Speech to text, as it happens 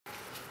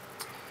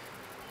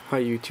Hi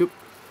YouTube,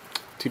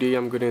 today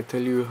I'm gonna tell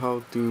you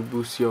how to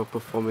boost your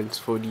performance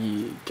for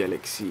the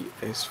Galaxy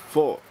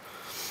S4.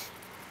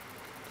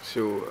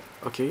 So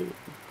okay,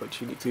 what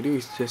you need to do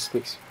is just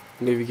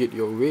navigate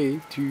your way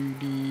to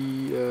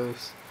the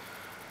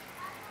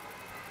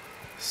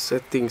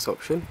settings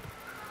option.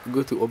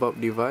 Go to about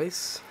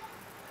device.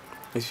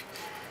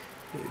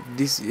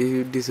 This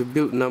is a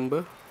build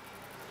number,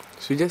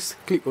 so just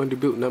click on the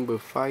build number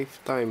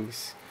 5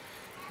 times.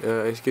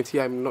 As you can see,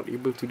 I'm not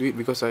able to do it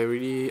because I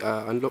already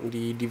unlocked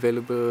the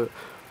developer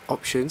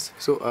options.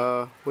 So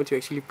once you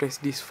actually press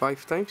this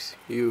 5 times,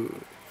 you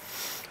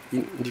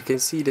can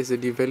see there's a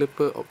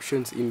developer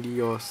options in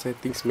your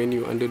settings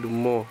menu under the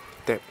more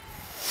tab.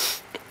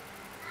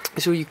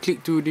 So you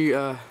click to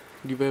the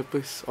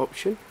developers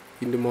option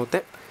in the more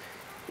tab,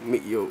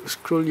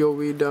 scroll your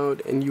way down,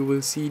 and you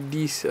will see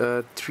these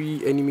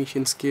 3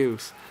 animation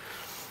scales.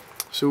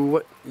 So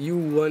what you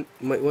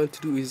might want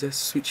to do is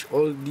just switch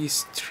all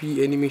these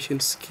 3 animation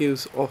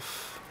scales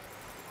off,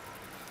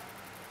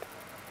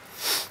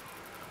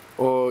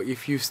 or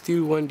if you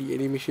still want the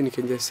animation, you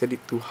can just set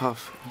it to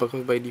half,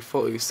 because by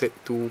default it's set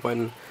to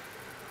 1.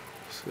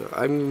 So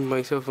I'm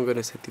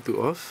gonna set it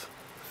to off.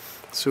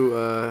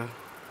 So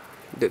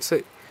that's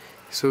it.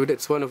 So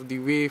that's one of the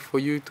way for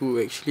you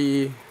to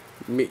actually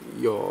make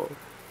your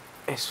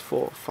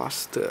S4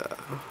 faster.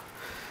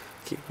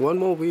 Okay, one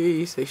more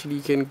way is actually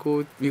you can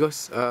go,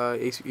 because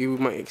you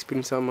might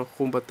experience some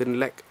home button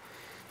lag.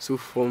 So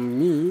for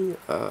me,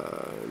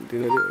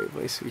 another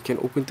advice, you can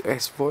open to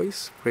S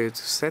voice, prior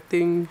to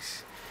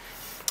settings.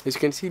 As you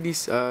can see,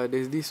 this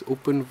there's this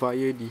open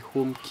via the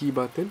home key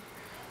button.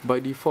 By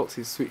default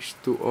it's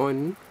switched to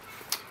on.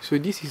 So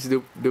this is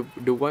the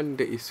one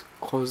that is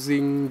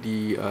causing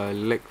the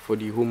lag for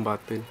the home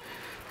button.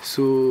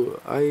 So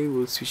I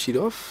will switch it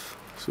off.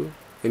 So,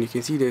 and you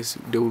can see there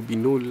will be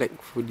no lag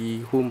for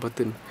the home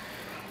button,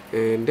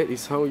 and that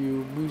is how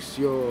you boost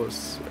your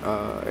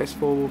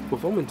S4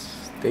 performance.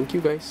 Thank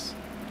you guys.